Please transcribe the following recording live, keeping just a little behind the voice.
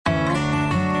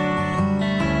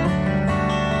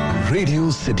Radio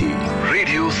city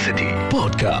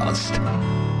podcast.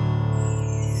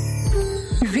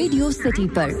 Radio city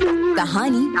पर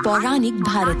कहानी पौराणिक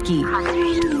भारत की।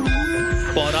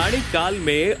 पौराणिक काल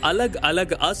में अलग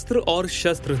अलग अस्त्र और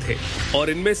शस्त्र थे और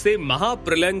इनमें से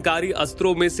महाप्रलयंकारी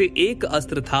अस्त्रों में से एक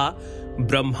अस्त्र था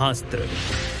ब्रह्मास्त्र।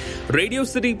 रेडियो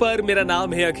सिटी पर मेरा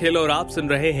नाम है अखिल और आप सुन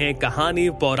रहे हैं कहानी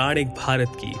पौराणिक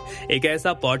भारत की, एक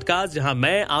ऐसा पॉडकास्ट जहां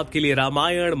मैं आपके लिए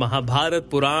रामायण, महाभारत,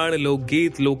 पुराण,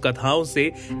 लोकगीत, लोक कथाओं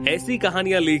से ऐसी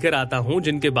कहानियां लेकर आता हूं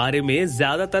जिनके बारे में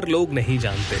ज्यादातर लोग नहीं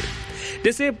जानते।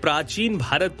 जैसे प्राचीन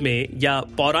भारत में या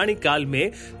पौराणिक काल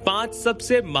में 5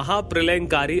 सबसे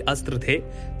महाप्रलयंकारी अस्त्र थे।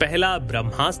 पहला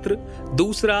ब्रह्मास्त्र,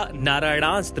 दूसरा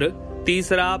नारायणास्त्र,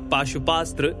 तीसरा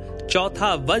पाशुपास्त्र,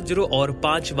 चौथा वज्र और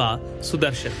पांचवा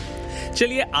सुदर्शन।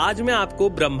 चलिए आज मैं आपको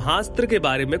ब्रह्मास्त्र के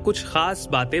बारे में कुछ खास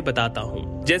बातें बताता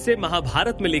हूँ। जैसे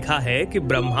महाभारत में लिखा है कि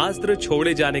ब्रह्मास्त्र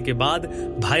छोड़े जाने के बाद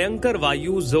भयंकर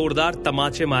वायु जोरदार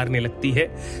तमाचे मारने लगती है,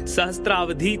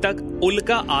 सहस्त्रावधि तक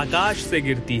उल्का आकाश से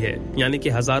गिरती है, यानी कि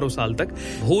हजारों साल तक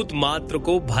भूत मात्र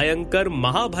को भयंकर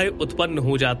महाभय उत्पन्न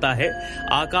हो जाता है,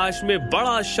 आकाश में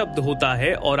बड़ा शब्द होता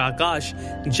है और आकाश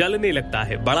जलने लगता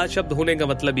है। बड़ा शब्द होने का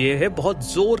मतलब यह है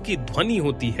बहुत जोर की ध्वनि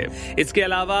होती है। इसके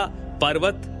अलावा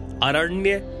पर्वत,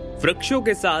 अरण्य, वृक्षों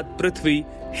के साथ पृथ्वी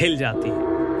हिल जाती है।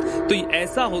 तो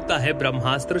ऐसा होता है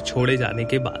ब्रह्मास्त्र छोड़े जाने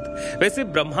के बाद। वैसे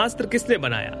ब्रह्मास्त्र किसने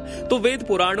बनाया? तो वेद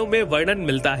पुराणों में वर्णन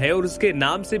मिलता है और उसके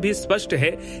नाम से भी स्पष्ट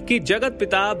है कि जगत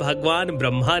पिता भगवान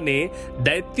ब्रह्मा ने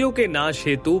दैत्यों के नाश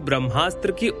हेतु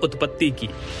ब्रह्मास्त्र की उत्पत्ति की।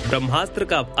 ब्रह्मास्त्र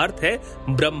का अर्थ है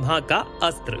ब्रह्मा का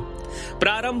अस्त्र।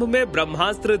 प्रारंभ में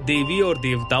ब्रह्मास्त्र देवी और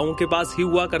देवताओं के पास ही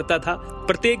हुआ करता था।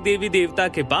 प्रत्येक देवी देवता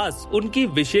के पास उनकी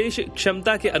विशेष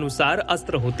क्षमता के अनुसार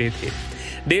अस्त्र होते थे।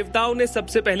 देवताओं ने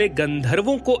सबसे पहले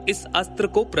गंधर्वों को इस अस्त्र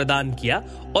को प्रदान किया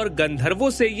और गंधर्वों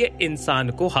से ये इंसान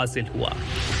को हासिल हुआ।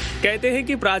 कहते हैं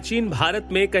कि प्राचीन भारत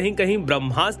में कहीं कहीं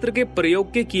ब्रह्मास्त्र के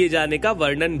प्रयोग के किए जाने का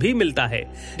वर्णन भी मिलता है।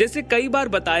 जैसे कई बार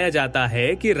बताया जाता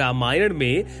है कि रामायण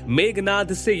में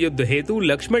मेघनाद से युद्ध हेतु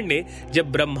लक्ष्मण ने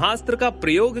जब ब्रह्मास्त्र का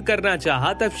प्रयोग करना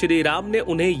चाहा तब श्री राम ने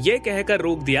उन्हें यह कहकर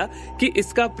रोक दिया कि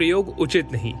इसका प्रयोग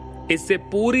उचित नहीं, इससे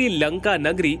पूरी लंका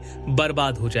नगरी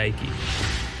बर्बाद हो जाएगी।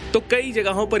 तो कई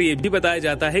जगहों पर यह भी बताया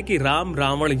जाता है कि राम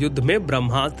रावण युद्ध में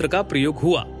ब्रह्मास्त्र का प्रयोग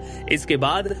हुआ। इसके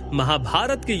बाद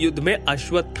महाभारत के युद्ध में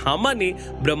अश्वत्थामा ने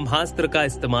ब्रह्मास्त्र का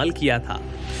इस्तेमाल किया था।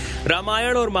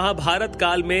 रामायण और महाभारत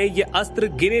काल में ये अस्त्र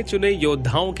गिने चुने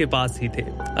योद्धाओं के पास ही थे।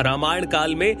 रामायण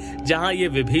काल में जहां ये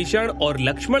विभीषण और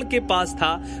लक्ष्मण के पास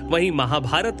था, वहीं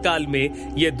महाभारत काल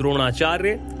में ये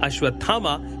द्रोणाचार्य,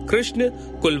 अश्वत्थामा, कृष्ण,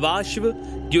 कुलवाश्व,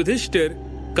 युधिष्ठिर,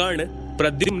 कर्ण,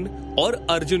 प्रद्युम्न और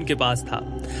अर्जुन के पास था।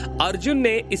 अर्जुन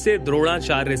ने इसे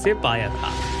द्रोणाचार्य से पाया था।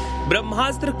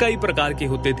 ब्रह्मास्त्र कई प्रकार के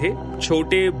होते थे,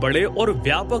 छोटे, बड़े और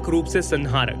व्यापक रूप से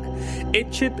संहारक,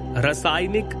 इच्छित,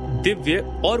 रासायनिक, दिव्य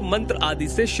और मंत्र आदि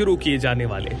से शुरू किए जाने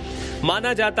वाले।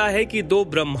 माना जाता है कि 2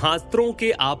 ब्रह्मास्त्रों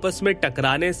के आपस में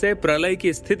टकराने से प्रलय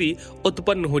की स्थिति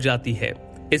उत्पन्न हो जाती है।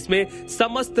 इसमें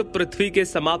समस्त पृथ्वी के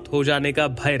समाप्त हो जाने का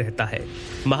भय रहता है।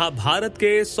 महाभारत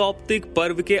के सौप्तिक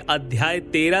पर्व के अध्याय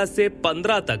 13 से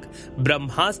 15 तक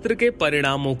ब्रह्मास्त्र के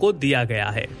परिणामों को दिया गया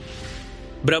है।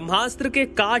 ब्रह्मास्त्र के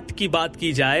काट की बात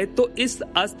की जाए तो इस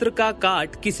अस्त्र का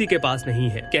काट किसी के पास नहीं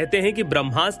है। कहते हैं कि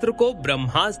ब्रह्मास्त्र को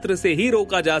ब्रह्मास्त्र से ही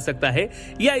रोका जा सकता है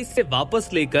या इससे वापस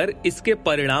लेकर इसके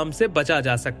परिणाम से बचा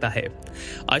जा सकता है।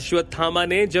 अश्वत्थामा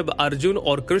ने जब अर्जुन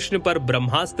और कृष्ण पर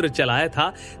ब्रह्मास्त्र चलाया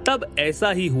था तब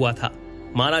ऐसा ही हुआ था।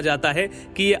 माना जाता है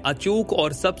कि यह अचूक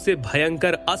और सबसे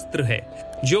भयंकर अस्त्र है।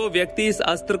 जो व्यक्ति इस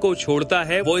अस्त्र को छोड़ता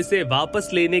है वो इसे वापस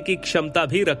लेने की क्षमता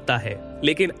भी रखता है,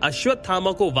 लेकिन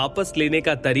अश्वत्थामा को वापस लेने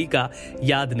का तरीका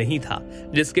याद नहीं था,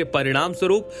 जिसके परिणाम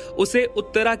स्वरूप उसे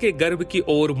उत्तरा के गर्भ की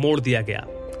ओर मोड़ दिया गया।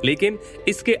 लेकिन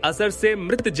इसके असर से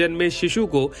मृत जन्मे शिशु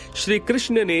को श्री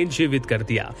कृष्ण ने जीवित कर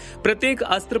दिया। प्रत्येक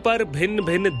अस्त्र पर भिन्न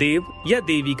भिन्न देव या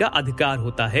देवी का अधिकार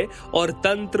होता है और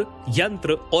तंत्र,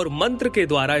 यंत्र और मंत्र के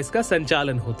द्वारा इसका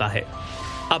संचालन होता है।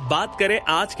 अब बात करें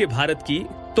आज के भारत की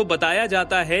तो बताया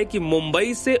जाता है कि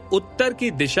मुंबई से उत्तर की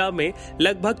दिशा में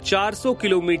लगभग 400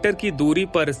 किलोमीटर की दूरी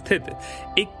पर स्थित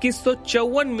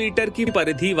 2154 मीटर की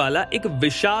परिधि वाला एक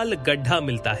विशाल गड्ढा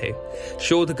मिलता है।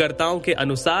 शोधकर्ताओं के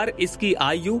अनुसार इसकी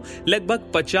आयु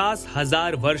लगभग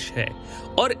 50,000 वर्ष है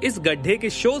और इस गड्ढे के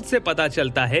शोध से पता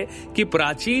चलता है कि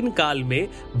प्राचीन काल में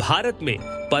भारत में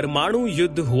परमाणु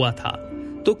युद्ध हुआ था।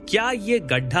 तो क्या ये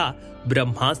गड्ढा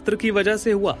ब्रह्मास्त्र की वजह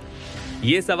से हुआ?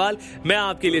 ये सवाल मैं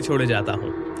आपके लिए छोड़े जाता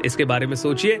हूँ। इसके बारे में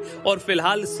सोचिए और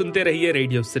फिलहाल सुनते रहिए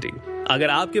रेडियो सिटी। अगर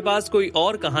आपके पास कोई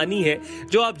और कहानी है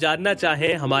जो आप जानना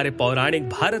चाहें हमारे पौराणिक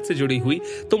भारत से जुड़ी हुई,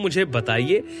 तो मुझे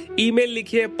बताइए। ईमेल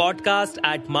लिखिए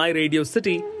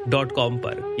podcast@myradiocity.com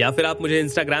पर, या फिर आप मुझे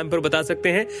इंस्टाग्राम पर बता सकते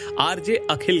हैं। RJ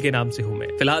अखिल के नाम से हूं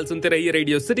मैं। फिलहाल सुनते रहिए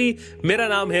रेडियो सिटी। मेरा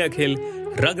नाम है अखिल।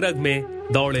 रग रग में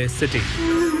दौड़े सिटी।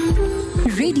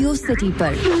 रेडियो सिटी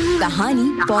पर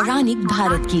कहानी पौराणिक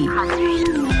भारत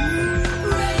की।